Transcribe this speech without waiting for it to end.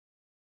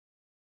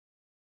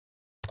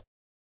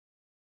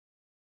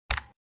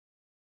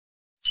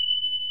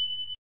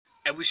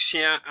I wish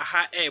share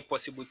a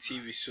possible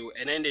TV show,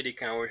 and then they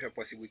can watch a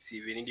possible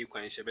TV. And you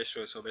can share,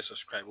 so be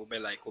subscribe, be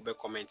like, be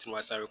comment, and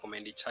what's I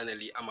recommend the channel.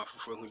 I'm a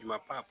for who you my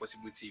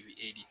possible TV.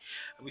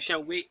 I wish I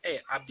wait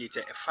update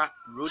a fat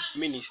road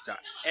minister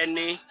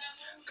any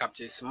Capt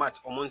Śmart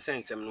or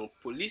sense no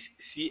police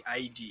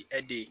CID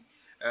a day.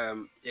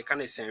 You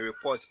can send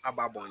reports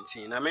about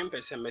Bonty. And I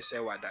remember some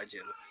message what that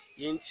general.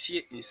 In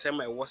some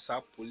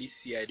WhatsApp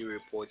police CID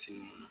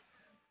reporting.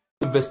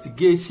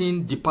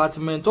 Investigation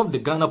Department of the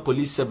Ghana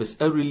Police Service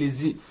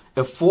released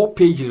a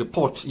 4-page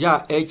report.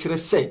 Yeah, actually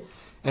say,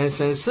 and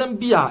since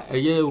Sambia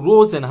a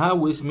roads and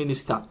highways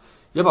minister.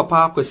 Ya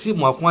papa kwesi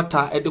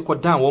mwakwata edeko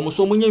dan wo mo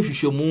so munye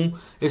hwehwemu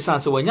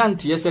esanse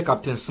wanyanti yese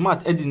Captain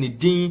Śmart edi ne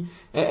din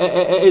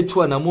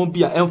etu na mo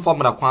bia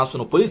enfamra kwan so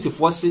no police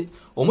force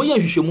o munye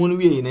hwehwemu no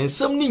wie ne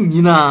nsam ni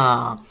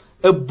nyina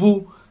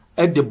ebu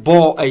de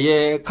ball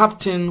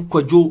Captain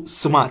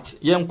Śmart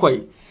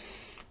yenkoi.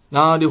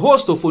 Now the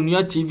host of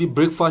Onia TV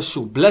breakfast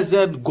show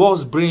Blessed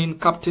God's Brain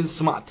Captain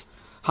Śmart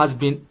has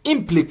been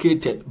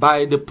implicated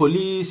by the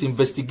police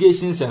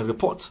investigations and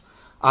reports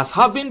as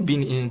having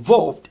been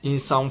involved in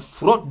some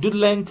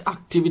fraudulent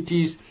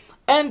activities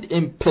and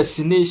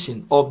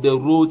impersonation of the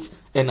Roads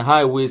and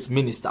Highways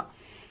Minister.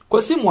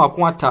 Kwesi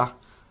Mwakwata,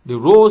 the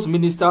Roads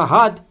Minister,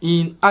 had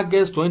in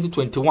August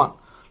 2021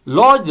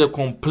 lodged a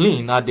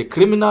complaint at the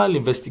Criminal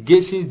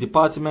Investigations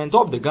Department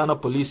of the Ghana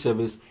Police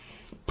Service,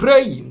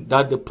 praying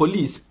that the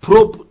police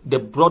probe the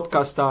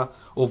broadcaster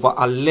over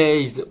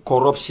alleged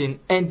corruption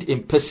and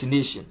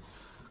impersonation.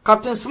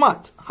 Captain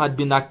Śmart had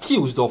been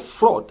accused of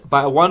fraud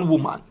by one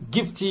woman,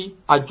 Gifty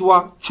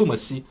Ajua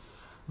Chumasi.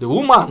 The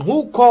woman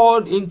who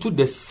called into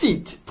the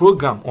Seat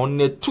program on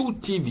Net2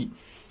 TV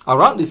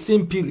around the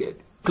same period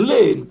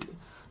claimed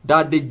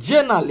that the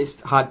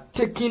journalist had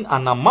taken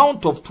an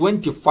amount of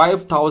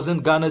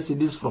 25,000 Ghana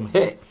cedis from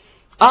her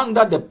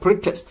under the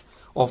pretext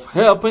of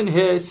helping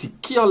her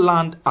secure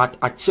land at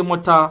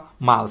Achimota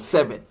Mile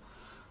 7.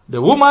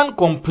 The woman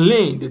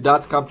complained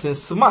that Captain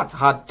Śmart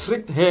had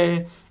tricked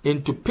her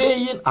into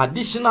paying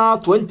additional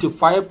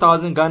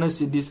 25,000 Ghana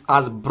cedis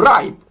as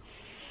bribe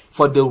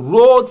for the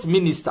roads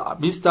minister,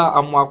 Mr.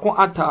 Amwakon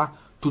Atta,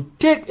 to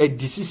take a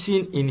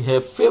decision in her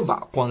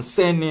favor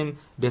concerning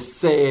the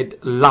said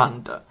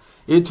land.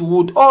 It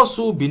would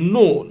also be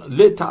known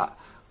later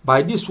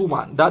by this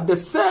woman that the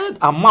said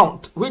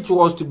amount, which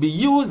was to be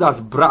used as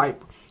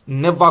bribe,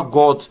 never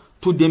got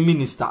to the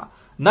minister.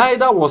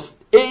 Neither was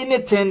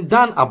anything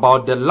done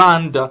about the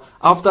land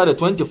after the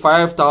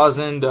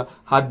 25,000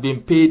 had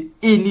been paid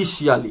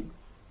initially.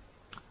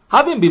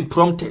 Having been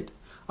prompted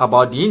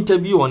about the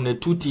interview on the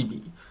 2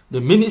 TV, the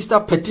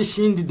minister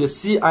petitioned the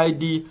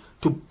CID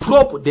to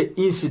probe the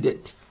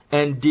incident,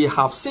 and they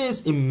have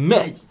since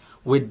emerged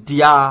with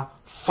their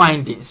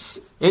findings.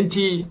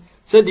 Enti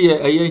said the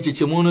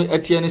Chichimuno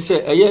Etienne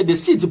said the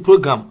Seat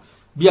program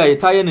be a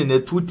Italian in the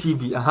 2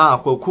 TV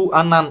koku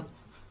anan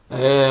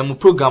mu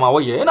program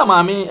awoye ena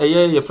maame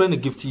ye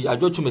friend Gifty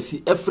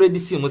Ajwochumesi efredi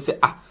si mu se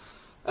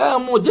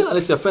mo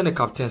journalist ye friend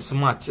Captain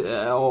Śmart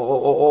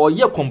o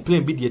ye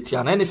complain bi de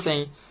tia na ene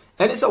say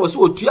was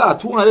otua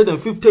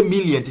 250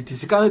 million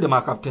titisika na de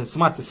ma Captain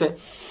Śmart say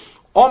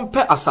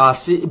ompe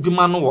asase bi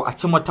ma no wo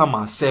Achimota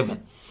Mile 7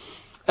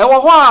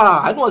 ewo ho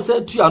a no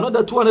say tua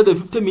another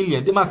 250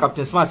 million de ma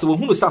Captain Śmart say wo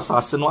hunu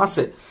asase no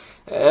ase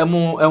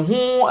mo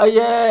ehu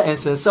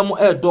ensensem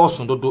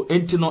dɔɔso dodo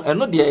enti no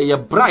eno de ye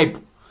bribe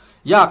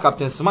ya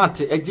Captain Śmart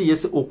eje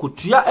yese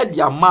okutua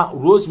de ama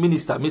Rose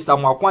Minister Mr.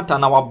 Mwakwata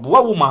na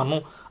waboa woman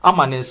no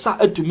ama ne nsa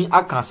atumi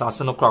aka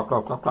asase no kra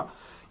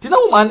tina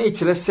woman e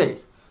kire se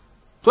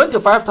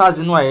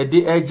 25,000 no a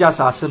de eje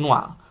asase no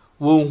a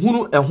wo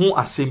hunu ehu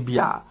asem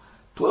bia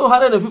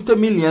 250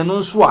 million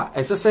no so a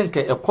esese nke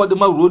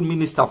ekodema Road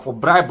Minister for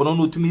bribe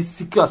no tumi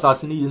secure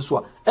asase no yenso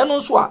a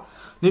eno so a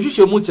ne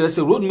hwehwe mu kire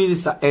se Road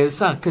Minister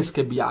ensan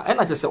keske bia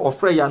ena kire se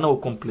ofre ya na o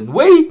complain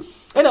wey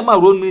ena ma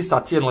Road Minister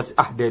tie no se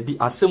there be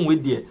asem we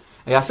there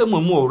asem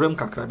mu orem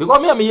kakra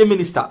because me ye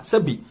minister se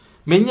bi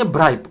menye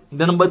bribe.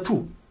 The number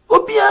 2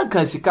 obia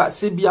kan sika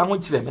se bia ho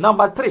kire me.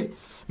 Number 3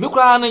 me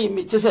kura na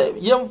me se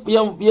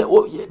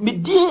me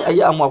din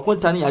aya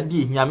amakonta na ade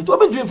ehia me to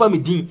obedwin fa me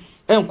din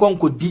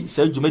enkonko di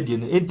sa dwumadi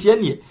no entie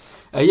ne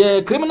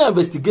Criminal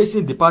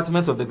Investigation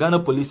Department of the Ghana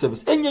Police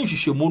Service enye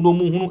hwehwemu no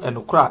mu hunu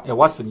enokra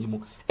wasem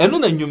mu eno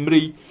na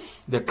nwumrei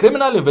the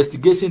Criminal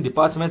Investigation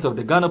Department of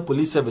the Ghana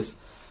Police Service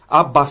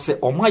abase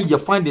oma ye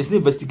findings ni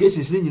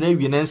investigations ni nyina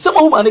wie na nsema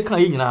ho ma ne kan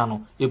ye nyina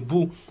no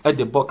ebu at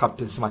the book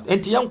Captain Śmart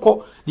enti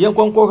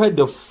yenko head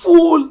the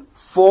full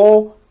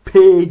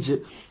 4-page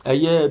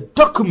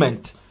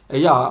document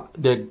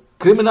the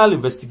Criminal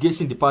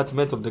Investigation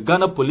Department of the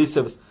Ghana Police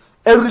Service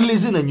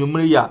releasing a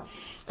numeri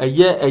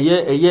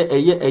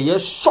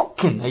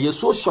shocking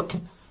so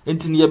shocking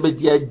enti ne be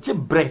dia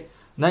gibre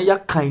na ya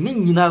kan ni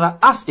nyina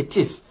as it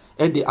is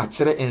the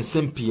akere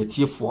ensempie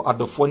tiefo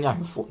adofo ni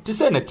ahefo ti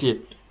say na tie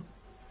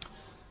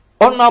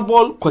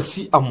Honorable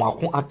Kwesi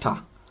Amwakon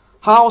Atta,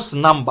 house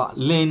number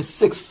lane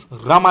 6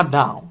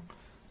 Ramadan,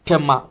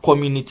 Tema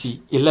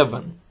Community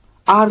 11,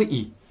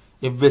 RE,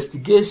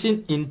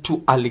 investigation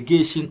into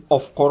allegation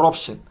of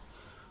corruption.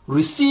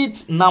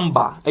 Receipt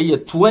number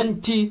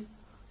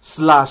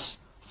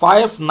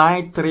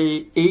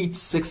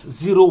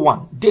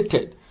 20/5938601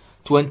 dated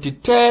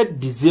 23rd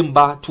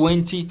December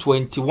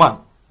 2021.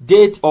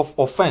 Date of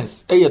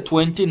offense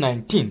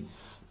 2019.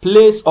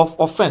 Place of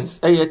offense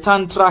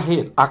Tantra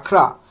Hill,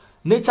 Accra.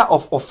 Nature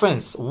of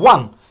offense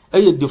 1.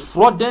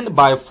 Defrauding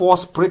by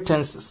false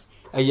pretenses.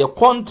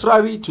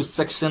 Contrary to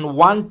section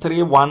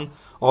 131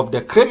 of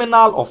the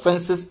Criminal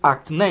Offences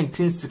Act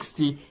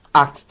 1960,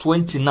 Act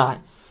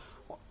 29.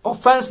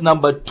 Offense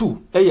number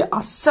 2,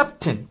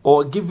 accepting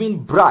or giving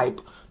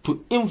bribe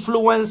to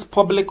influence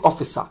public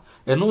officer,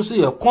 and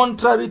also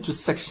contrary to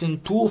section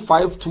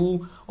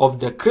 252 of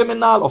the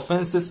Criminal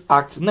Offences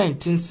Act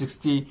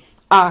 1960,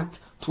 Act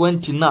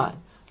 29.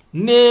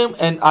 Name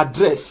and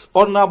address,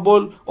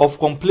 honorable of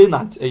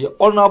complainant,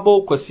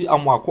 Honorable Kwesi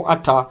Amwako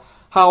Atta,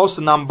 house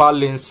number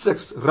lane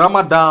 6,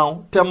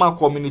 Ramadan, Tema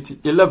Community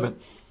 11.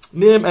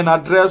 Name and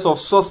address of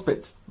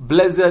suspect,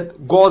 Blessed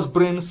Capt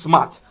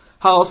Śmart,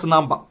 house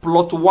number,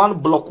 plot 1,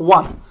 block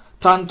 1,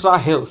 Tantra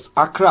Hills,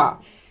 Accra.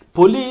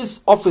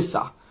 Police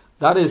officer,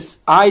 that is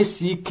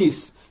IC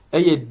case,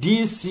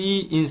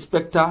 DC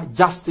Inspector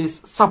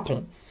Justice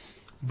Sapon.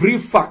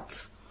 Brief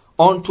facts.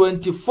 On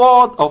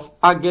 24th of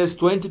August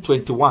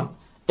 2021,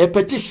 a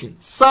petition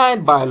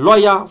signed by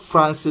lawyer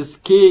Francis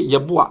K.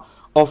 Yeboah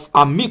of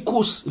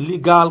Amicus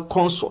Legal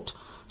Consort,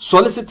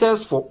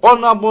 solicitors for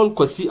Honorable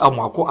Kwesi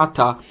Amwako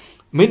Atta,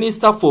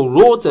 Minister for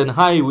Roads and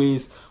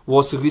Highways,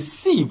 was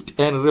received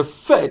and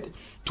referred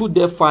to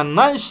the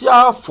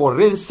Financial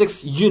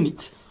Forensics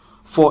Unit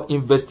for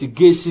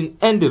investigation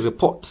and the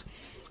report.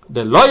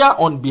 The lawyer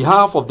on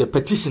behalf of the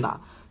petitioner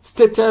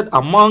stated,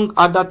 among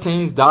other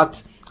things,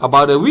 that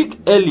about a week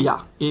earlier,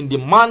 in the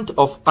month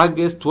of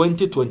August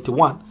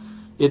 2021,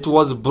 it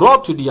was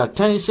brought to the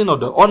attention of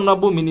the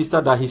Honorable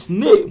Minister that his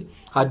name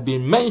had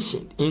been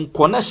mentioned in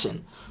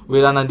connection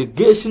with an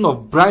allegation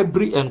of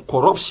bribery and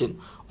corruption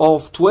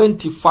of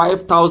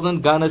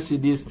 25,000 Ghana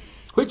cedis,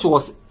 which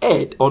was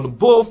aired on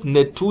both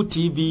Net2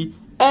 TV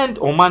and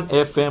Oman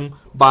FM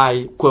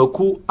by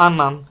Kweku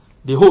Anan,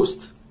 the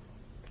host.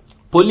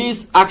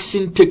 Police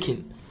action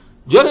taken.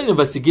 During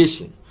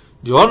investigation,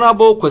 the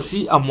Honorable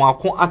Kwesi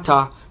Amwako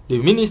Atta, the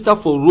Minister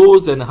for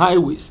Roads and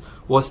Highways,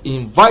 was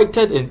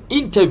invited and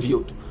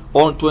interviewed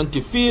on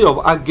 25th of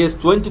August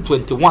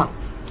 2021,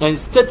 and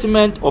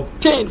statement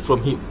obtained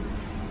from him.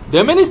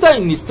 The minister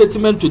in his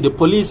statement to the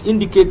police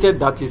indicated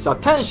that his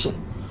attention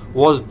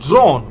was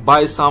drawn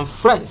by some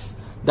friends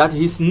that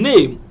his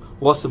name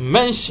was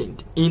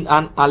mentioned in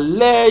an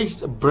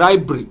alleged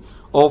bribery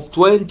of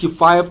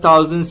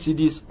 25,000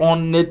 cedis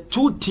on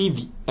Net2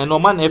 TV and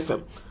Oman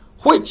FM,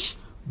 which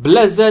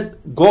Blessed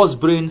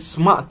Capt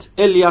Śmart,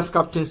 alias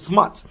Captain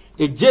Śmart,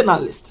 a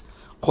journalist,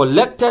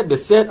 collected the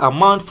said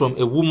amount from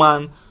a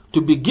woman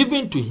to be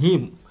given to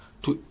him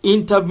to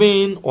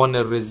intervene on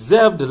a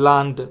reserved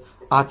land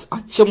at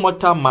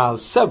Achimota Mile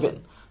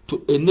 7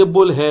 to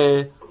enable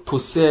her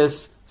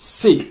possess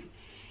sale.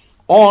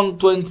 On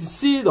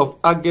 26th of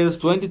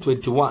August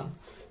 2021,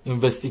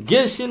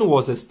 investigation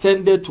was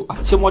extended to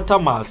Achimota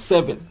Mile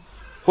 7,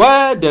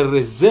 where the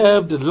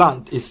reserved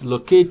land is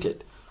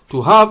located,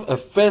 to have a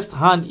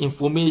first-hand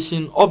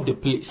information of the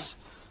place.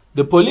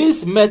 The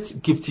police met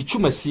Capt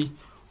Śmart,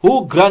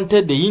 who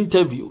granted the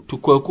interview to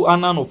Kweku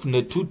Anan of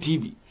Net2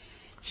 TV.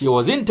 She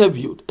was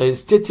interviewed and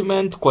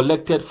statement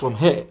collected from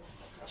her.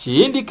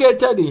 She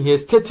indicated in her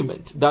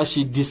statement that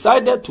she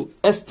decided to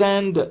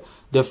extend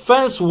the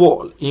fence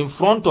wall in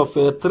front of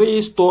a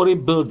 3-story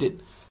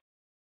building